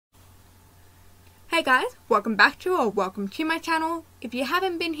Hey guys, welcome back to or welcome to my channel. If you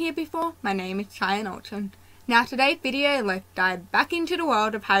haven't been here before, my name is Cheyenne Alton. Now today's video, let's dive back into the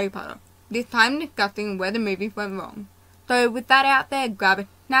world of Harry Potter, this time discussing where the movies went wrong. So with that out there, grab a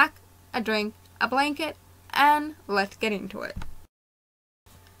snack, a drink, a blanket, and let's get into it.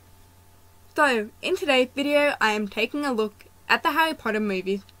 So in today's video, I am taking a look at the Harry Potter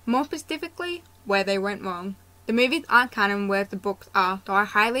movies, more specifically where they went wrong. The movies aren't canon whereas the books are, so I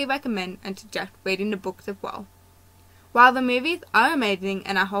highly recommend and suggest reading the books as well. While the movies are amazing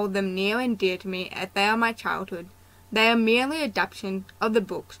and I hold them near and dear to me as they are my childhood, they are merely adaptations of the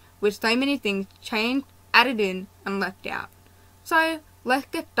books with so many things changed, added in, and left out. So let's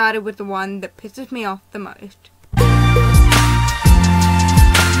get started with the one that pisses me off the most.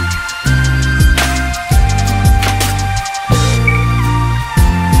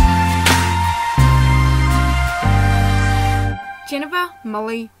 Jennifer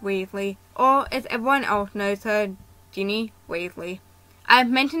Molly Weasley, or as everyone else knows her, Ginny Weasley. I have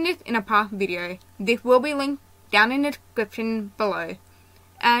mentioned this in a past video. This will be linked down in the description below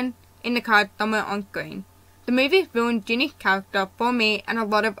and in the card somewhere on screen. The movie ruined Ginny's character for me and a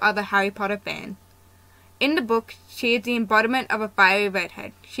lot of other Harry Potter fans. In the book, she is the embodiment of a fiery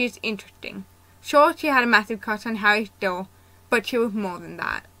redhead. She is interesting. Sure, she had a massive crush on Harry still, but she was more than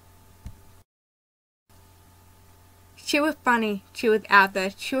that. She was funny, she was out there,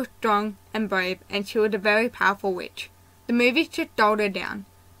 she was strong and brave, and she was a very powerful witch. The movie just dulled her down.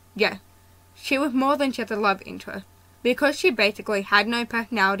 Yes, she was more than just a love interest. Because she basically had no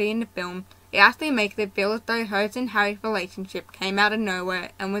personality in the film, it actually makes it feel as though hers and Harry's relationship came out of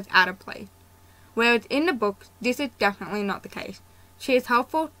nowhere and was out of place. Whereas in the books, this is definitely not the case. She is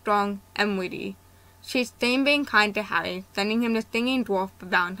helpful, strong, and witty. She's seen being kind to Harry, sending him the singing dwarf for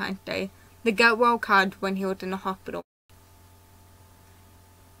Valentine's Day, the get well cards when he was in the hospital.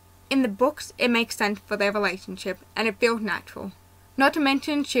 In the books, it makes sense for their relationship, and it feels natural. Not to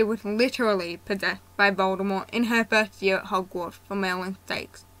mention, she was literally possessed by Voldemort in her first year at Hogwarts for Merlin's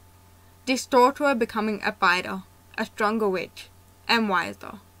sakes. This saw to her becoming a fighter, a stronger witch, and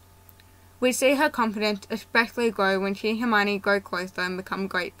wiser. We see her confidence especially grow when she and Hermione grow closer and become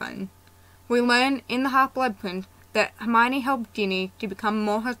great friends. We learn in the Half-Blood Prince that Hermione helped Ginny to become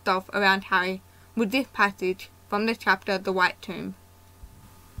more herself around Harry with this passage from the chapter The White Tomb.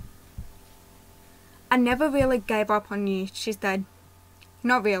 "I never really gave up on you," she said.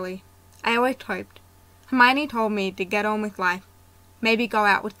 "Not really. I always hoped. Hermione told me to get on with life. Maybe go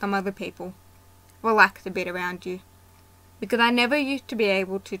out with some other people. Relax a bit around you. Because I never used to be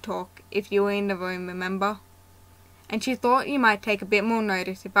able to talk if you were in the room, remember? And she thought you might take a bit more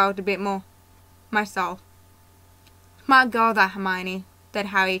notice if I was a bit more myself." "Smart girl that Hermione," said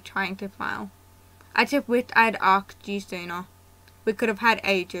Harry, trying to smile. "I just wish I had asked you sooner. We could have had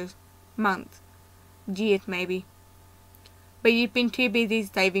ages, months, years maybe. But you've been too busy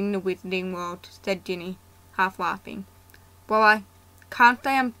saving the wizarding world," said Ginny, half laughing. "Well, I can't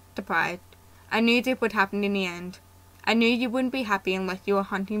say I'm surprised. I knew this would happen in the end. I knew you wouldn't be happy unless you were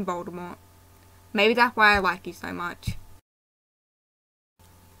hunting Voldemort. Maybe that's why I like you so much."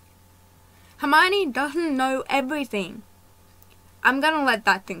 Hermione doesn't know everything. I'm gonna let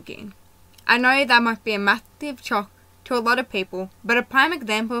that sink in. I know that must be a massive shock to a lot of people, but a prime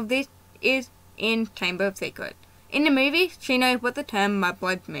example of this is in Chamber of Secrets. In the movie, she knows what the term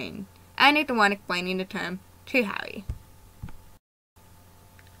mudbloods means, and is the one explaining the term to Harry.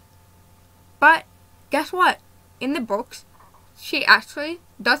 But guess what? In the books, she actually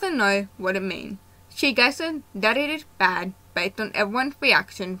doesn't know what it means. She guesses that it is bad based on everyone's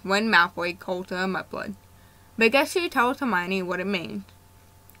reaction when Malfoy calls her a mudblood. But guess who tells Hermione what it means?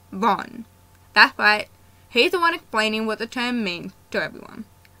 Ron. That's right, he's the one explaining what the term means to everyone.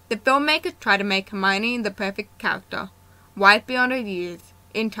 The filmmakers try to make Hermione the perfect character, wise beyond her years,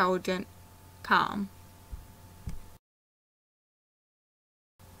 intelligent, calm.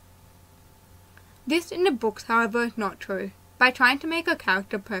 This in the books, however, is not true. By trying to make her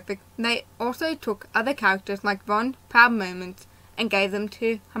character perfect, they also took other characters like Ron's proud moments and gave them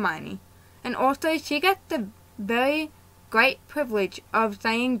to Hermione. And also, she gets the very great privilege of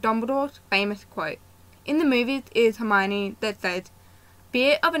saying Dumbledore's famous quote. In the movies, it is Hermione that says,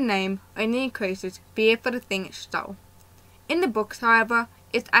 "Fear of a name only increases fear for the thing it stole." In the books, however,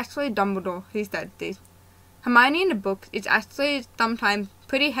 it's actually Dumbledore who said this. Hermione in the books is actually sometimes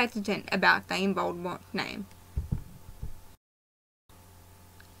pretty hesitant about saying Voldemort's name.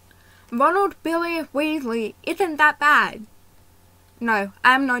 Ronald Billy Weasley isn't that bad. No,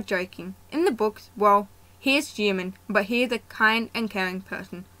 I am not joking. In the books, well, he is human, but he is a kind and caring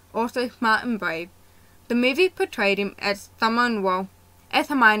person, also smart and brave. The movie portrayed him as someone, well, as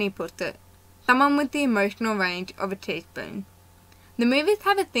Hermione puts it, someone with the emotional range of a teaspoon. The movies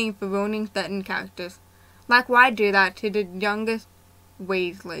have a thing for ruining certain characters. Like, why do that to the youngest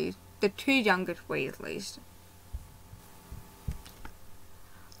Weasleys, the two youngest Weasleys?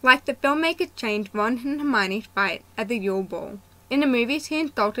 Like the filmmakers changed Ron and Hermione's fight at the Yule Ball. In the movies, he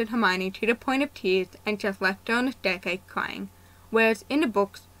insulted Hermione to the point of tears and just left her on the staircase crying, whereas in the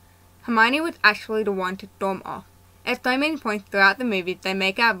books, Hermione was actually the one to storm off. At so many points throughout the movies, they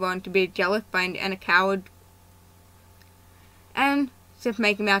make out Ron to be a jealous friend and a coward, and just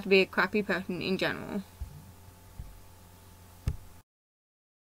make him out to be a crappy person in general.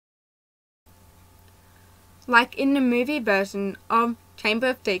 Like in the movie version of Chamber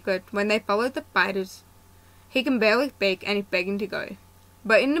of Secrets, when they follow the spiders, he can barely speak and is begging to go.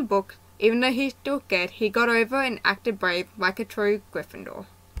 But in the book, even though he's still scared, he got over and acted brave like a true Gryffindor.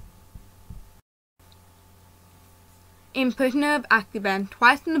 In Prisoner of Azkaban,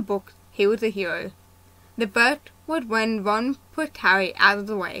 twice in the books, he was a hero. The first was when Ron pushed Harry out of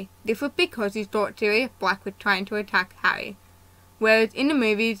the way. This was because he thought Sirius Black was trying to attack Harry, whereas in the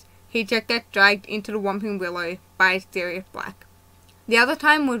movies, he just gets dragged into the Whomping Willow by Sirius Black. The other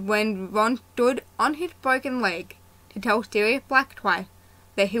time was when Ron stood on his broken leg to tell Sirius Black twice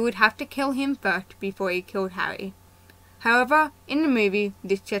that he would have to kill him first before he killed Harry. However, in the movie,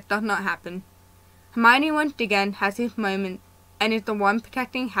 this just does not happen. Hermione once again has his moment and is the one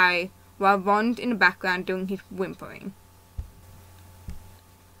protecting Harry while Ron's in the background doing his whimpering.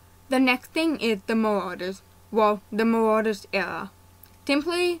 The next thing is the Marauders. Well, the Marauders era.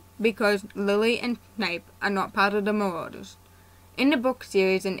 Simply because Lily and Snape are not part of the Marauders. In the book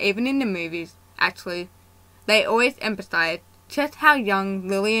series and even in the movies, actually, they always emphasize just how young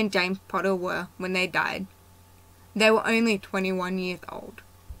Lily and James Potter were when they died. They were only 21 years old.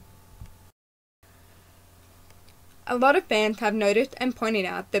 A lot of fans have noticed and pointed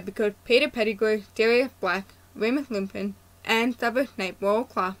out that because Peter Pettigrew, Sirius Black, Remus Lupin, and Severus Snape were all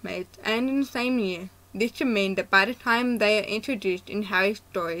classmates and in the same year, this should mean that by the time they are introduced in Harry's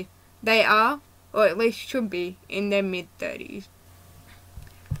story, they are, or at least should be, in their mid-30s.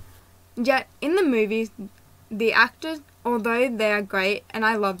 Yet, in the movies, the actors, although they are great and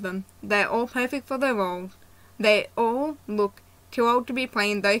I love them, they are all perfect for their roles. They all look too old to be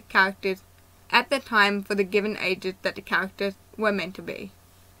playing those characters at the time for the given ages that the characters were meant to be.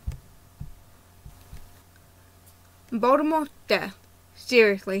 Voldemort's death.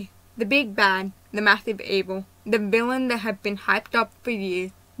 Seriously, the big bad, the massive evil, the villain that had been hyped up for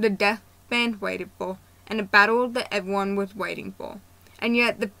years, the death fans waited for, and the battle that everyone was waiting for. And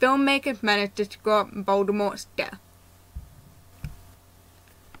yet the filmmakers managed to screw up Voldemort's death.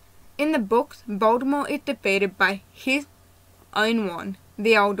 In the books, Voldemort is defeated by his own one,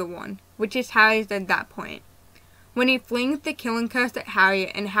 the older one, which is Harry's at that point. When he flings the killing curse at Harry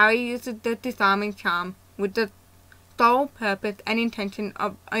and Harry uses the disarming charm with the sole purpose and intention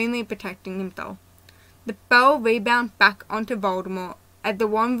of only protecting himself. The spell rebounds back onto Voldemort as the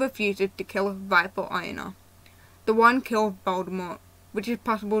wand refuses to kill his rightful owner. The wand kills Voldemort, which is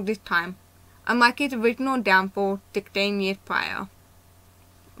possible this time, unlike his original downfall 16 years prior.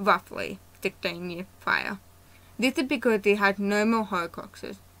 Roughly 16 years prior. This is because he has no more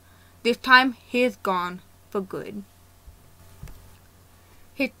Horcruxes. This time he is gone for good.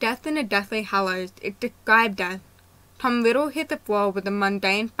 His death in the Deathly Hallows is described as Tom Riddle hit the floor with a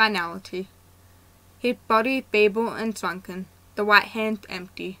mundane finality. His body feeble and sunken, the white hands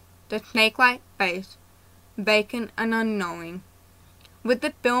empty, the snake-like face vacant and unknowing. With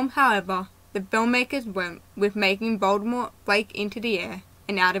the film, however, the filmmakers went with making Voldemort flake into the air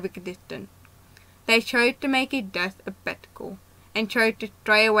and out of existence. They chose to make his death a spectacle, and chose to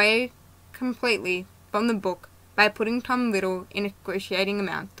stray away completely from the book by putting Tom Riddle in excruciating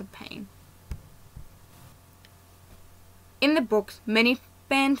amounts of pain. In the books, many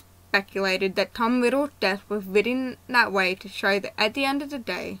fans speculated that Tom Riddle's death was written that way to show that at the end of the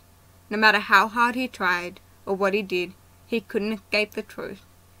day, no matter how hard he tried or what he did, he couldn't escape the truth.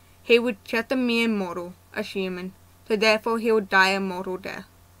 He was just a mere mortal, a human, so therefore he would die a mortal death.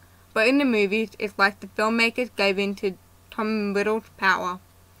 But in the movies, it's like the filmmakers gave in to Tom Riddle's power,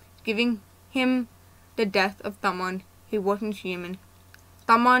 giving him the death of someone who wasn't human,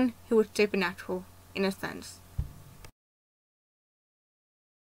 someone who was supernatural, in a sense.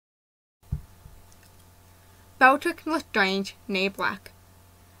 Bellatrix Lestrange, née Black.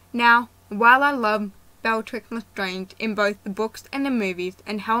 Now, while I love Bellatrix Lestrange in both the books and the movies,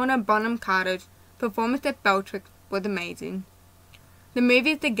 and Helena Bonham Carter's performance as Bellatrix was amazing, the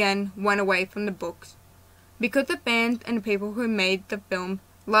movies again went away from the books. Because the fans and the people who made the film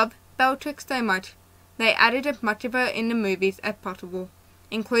loved Bellatrix so much, they added as much of her in the movies as possible,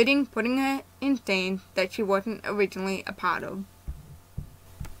 including putting her in scenes that she wasn't originally a part of.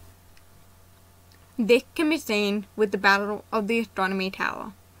 This can be seen with the Battle of the Astronomy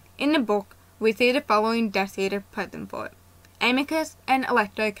Tower. In the book, we see the following Death Eater present for it: Amicus and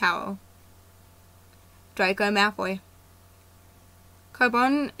Electo Carroll, Draco Malfoy,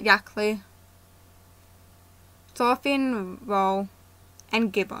 Coburn Yaxley, Thorfinn Roll,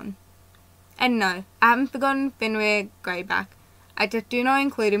 and Gibbon. And no, I haven't forgotten Fenrir Greyback. I just do not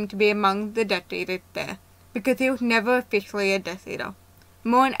include him to be among the Death Eaters there, because he was never officially a Death Eater.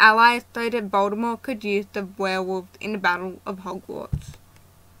 More an ally so that Voldemort could use the werewolves in the Battle of Hogwarts.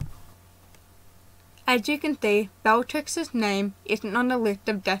 As you can see, Bellatrix's name isn't on the list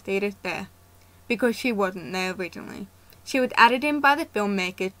of Death Eaters there, because she wasn't there originally. She was added in by the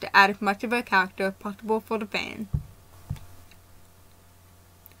filmmakers to add as much of her character as possible for the fans.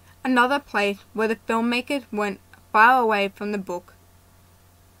 Another place where the filmmakers went far away from the book,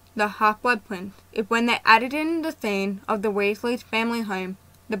 The Half-Blood Prince, is when they added in the scene of the Weasley's family home,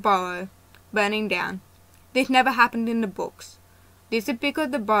 the Burrow, burning down. This never happened in the books. This is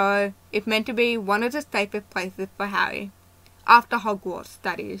because the Burrow is meant to be one of the safest places for Harry, after Hogwarts,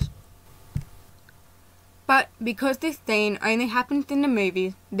 that is. But because this scene only happens in the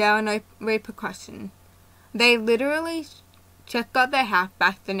movies, there are no repercussions. They literally just got their house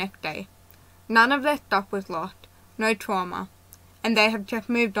back the next day. None of their stuff was lost, no trauma, and they have just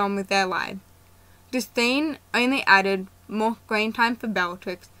moved on with their lives. The scene only added more screen time for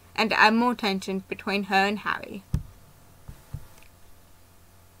Bellatrix and to add more tension between her and Harry.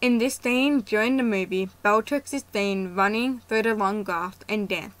 In this scene during the movie, Bellatrix is seen running through the long grass and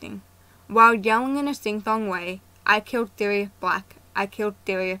dancing, while yelling in a sing-song way, "I killed Sirius Black, I killed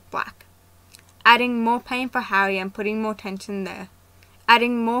Sirius Black," adding more pain for Harry and putting more tension there,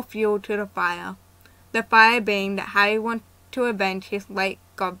 adding more fuel to the fire. The fire being that Harry wants to avenge his late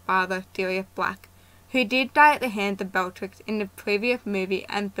godfather Sirius Black, who did die at the hands of Bellatrix in the previous movie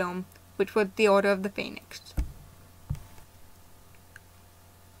and film, which was The Order of the Phoenix.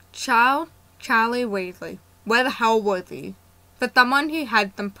 Charlie Weasley. Where the hell was he? For someone who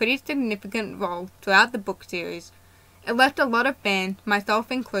had some pretty significant roles throughout the book series, it left a lot of fans,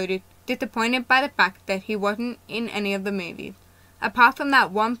 myself included, disappointed by the fact that he wasn't in any of the movies, apart from that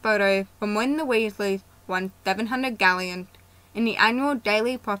one photo from when the Weasleys won 700 galleons in the annual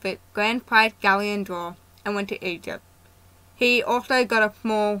Daily Prophet Grand Prize Galleon Draw and went to Egypt. He also got a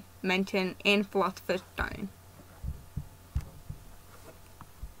small mention in Philosopher's Stone.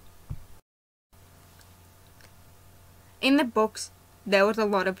 In the books, there was a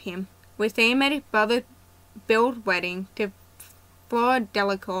lot of him. We see him at his brother Bill's wedding to Flora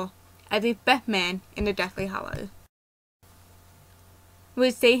Delacour as his best man in the Deathly Hallows.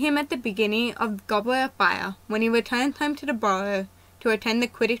 We see him at the beginning of Goblet of Fire when he returns home to the Burrow to attend the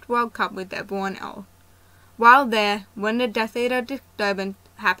Quidditch World Cup with everyone else. While there, when the Death Eater disturbance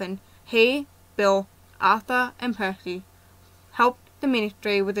happened, he, Bill, Arthur, and Percy helped the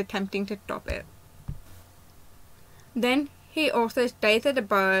Ministry with attempting to stop it. Then he also stays at the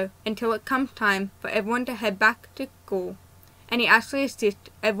Burrow until it comes time for everyone to head back to school, and he actually assists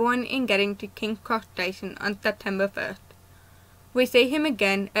everyone in getting to King's Cross Station on September 1st. We see him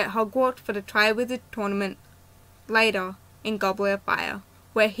again at Hogwarts for the Triwizard Tournament later in Goblet of Fire,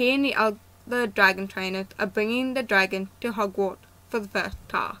 where he and the other dragon trainers are bringing the dragon to Hogwarts for the first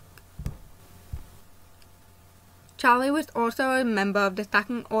task. Charlie was also a member of the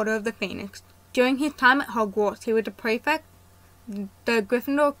Second Order of the Phoenix. During his time at Hogwarts, he was a prefect, the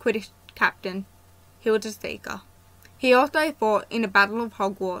Gryffindor Quidditch captain. He was a seeker. He also fought in the Battle of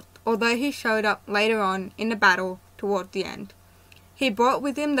Hogwarts, although he showed up later on in the battle towards the end. He brought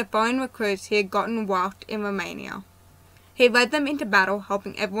with him the foreign recruits he had gotten whilst in Romania. He led them into battle,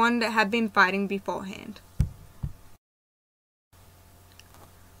 helping everyone that had been fighting beforehand.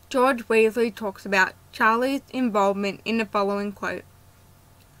 George Weasley talks about Charlie's involvement in the following quote: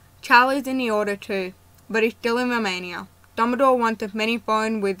 "Charlie's in the Order too, but he's still in Romania. Dumbledore wants as many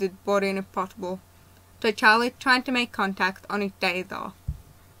foreign wizards brought in as possible, so Charlie's trying to make contacts on his days off."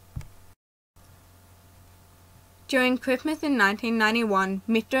 During Christmas in 1991,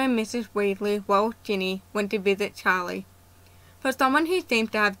 Mr. and Mrs. Weasley, Welsh Ginny, went to visit Charlie. For someone who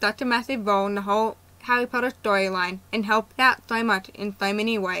seems to have such a massive role in the whole Harry Potter storyline and helped out so much in so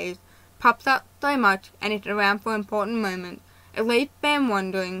many ways, pops up so much and is around for important moments, it leaves fans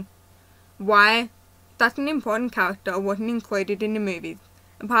wondering why such an important character wasn't included in the movies,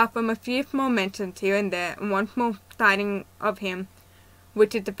 apart from a few small mentions here and there and one small sighting of him,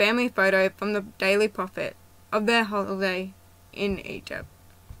 which is the family photo from the Daily Prophet of their holiday in Egypt.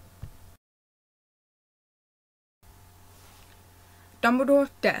 Dumbledore's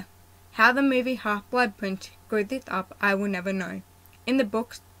death. How the movie Half-Blood Prince screwed this up, I will never know. In the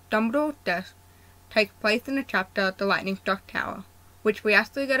books, Dumbledore's death takes place in the chapter The Lightning Struck Tower, which we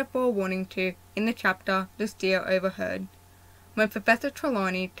actually get a forewarning to in the chapter The Seer Overheard, when Professor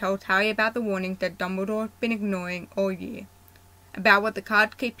Trelawney tells Harry about the warning that Dumbledore had been ignoring all year, about what the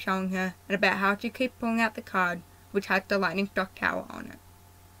cards keep showing her, and about how she keeps pulling out the card which has the Lightning Struck Tower on it.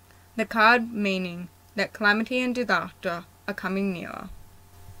 The card meaning that calamity and disaster are coming nearer.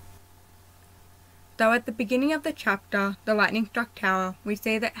 Though at the beginning of the chapter, The Lightning Struck Tower, we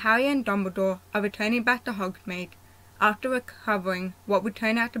see that Harry and Dumbledore are returning back to Hogsmeade after recovering what would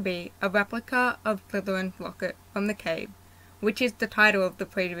turn out to be a replica of Slytherin's locket from the cave, which is the title of the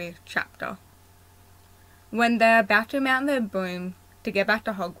previous chapter. When they're about to mount their broom to get back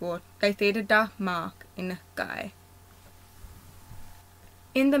to Hogwarts, they see the dark mark in the sky.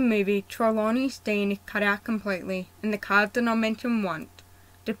 In the movie, Trelawney's scene is cut out completely, and the cards are not mentioned once,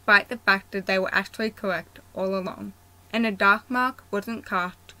 despite the fact that they were actually correct all along, and the dark mark wasn't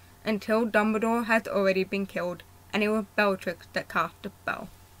cast until Dumbledore has already been killed, and it was Bellatrix that cast the spell.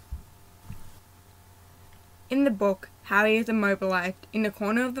 In the book, Harry is immobilized in the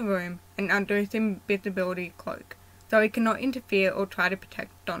corner of the room and under his invisibility cloak, so he cannot interfere or try to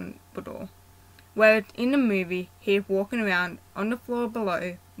protect Dumbledore. Whereas in the movie, he is walking around on the floor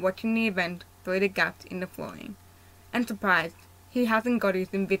below, watching the event through the gaps in the flooring, and surprised, he hasn't got his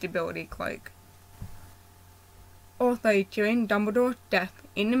invisibility cloak. Also, during Dumbledore's death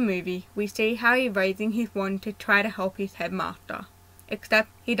in the movie, we see Harry raising his wand to try to help his headmaster, except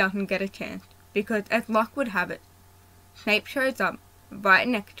he doesn't get a chance, because as luck would have it, Snape shows up right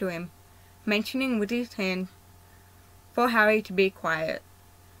next to him, mentioning with his hand for Harry to be quiet.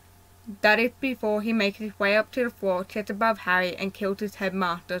 That is before he makes his way up to the floor just above Harry and kills his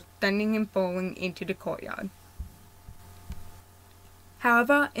headmaster, sending him falling into the courtyard.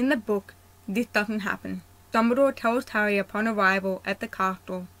 However, in the book, this doesn't happen. Dumbledore tells Harry upon arrival at the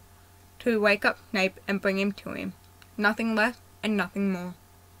castle to wake up Snape and bring him to him. Nothing less and nothing more.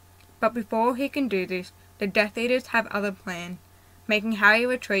 But before he can do this, the Death Eaters have other plans, making Harry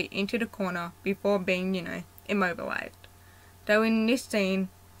retreat into the corner before being, immobilized. Though in this scene,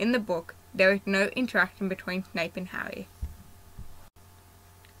 in the book, there is no interaction between Snape and Harry.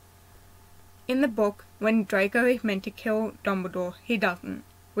 In the book, when Draco is meant to kill Dumbledore, he doesn't,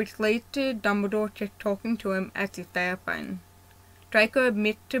 which leads to Dumbledore just talking to him as if they are friends. Draco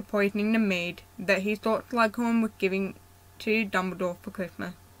admits to poisoning the mead that he thought Slughorn was giving to Dumbledore for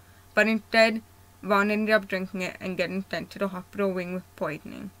Christmas, but instead, Ron ended up drinking it and getting sent to the hospital wing with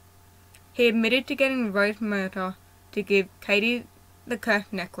poisoning. He admitted to getting Rose Myrtle to give Katie the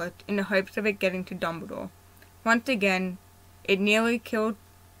cursed necklace in the hopes of it getting to Dumbledore. Once again, it nearly killed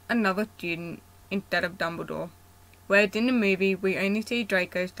another student instead of Dumbledore, whereas in the movie we only see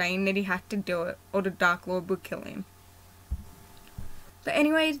Draco saying that he had to do it or the Dark Lord would kill him. So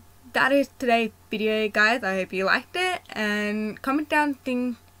anyways, that is today's video, guys. I hope you liked it, and comment down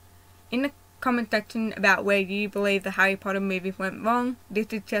things in the comment section about where you believe the Harry Potter movies went wrong. This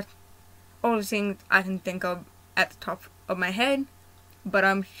is just all the things I can think of at the top of my head, but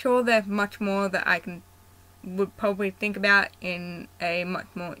I'm sure there's much more that I would probably think about in a much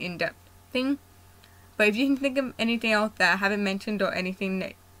more in-depth thing. But if you can think of anything else that I haven't mentioned, or anything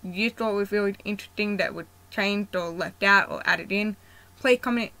that you thought was really interesting that was changed or left out or added in, please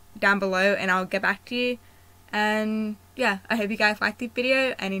comment down below and I'll get back to you. And yeah, I hope you guys liked this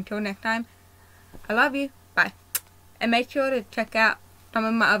video, and until next time, I love you, bye. And make sure to check out some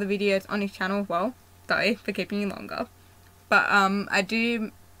of my other videos on this channel as well. Sorry for keeping you longer, but I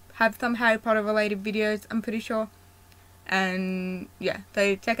do have some Harry Potter related videos, I'm pretty sure. And yeah,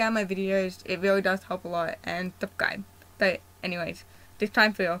 so check out my videos, it really does help a lot, and subscribe. So anyways, this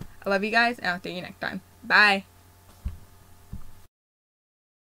time for real, I love you guys, and I'll see you next time. Bye.